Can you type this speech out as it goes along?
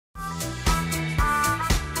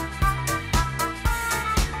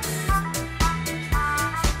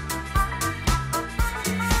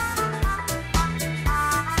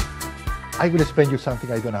I will explain you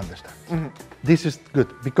something I don't understand. This is good,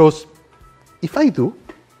 because if I do,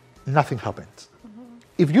 nothing happens.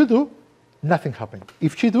 If you do, nothing happens.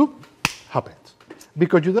 If she do, happens.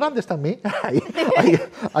 Because you don't understand me,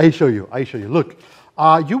 I show you. Look,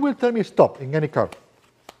 you will tell me stop in any card.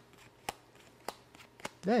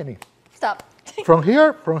 Any. Stop. From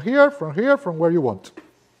here, from where you want.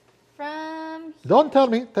 From. Don't tell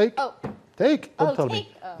me. Take. Oh. Take. Don't tell me.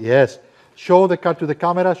 Oh. Yes. Show the card to the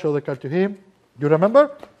camera. Show the card to him. You remember?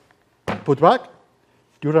 Put back.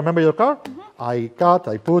 You remember your card? I cut.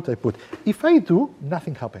 I put. If I do,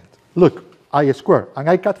 nothing happened. Look, I square and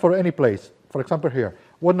I cut for any place. For example, here.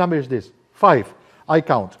 What number is this? 5. I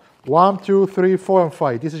count. 1, 2, 3, 4, and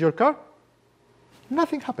 5. This is your card?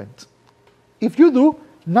 Nothing happened. If you do,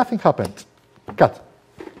 nothing happened. Cut.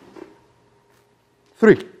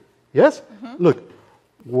 3. Yes? Look.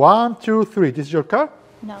 1, 2, 3. This is your card?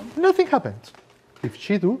 No. Nothing happened. If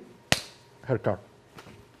she do, her card.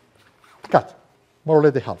 Cut. More or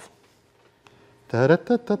less the half.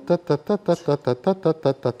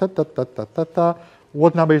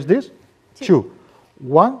 What number is this? 2.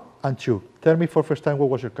 1 and 2. Tell me for first time what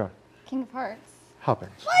was your card? King of Hearts.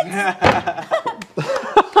 Happens. What?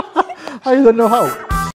 I don't know how.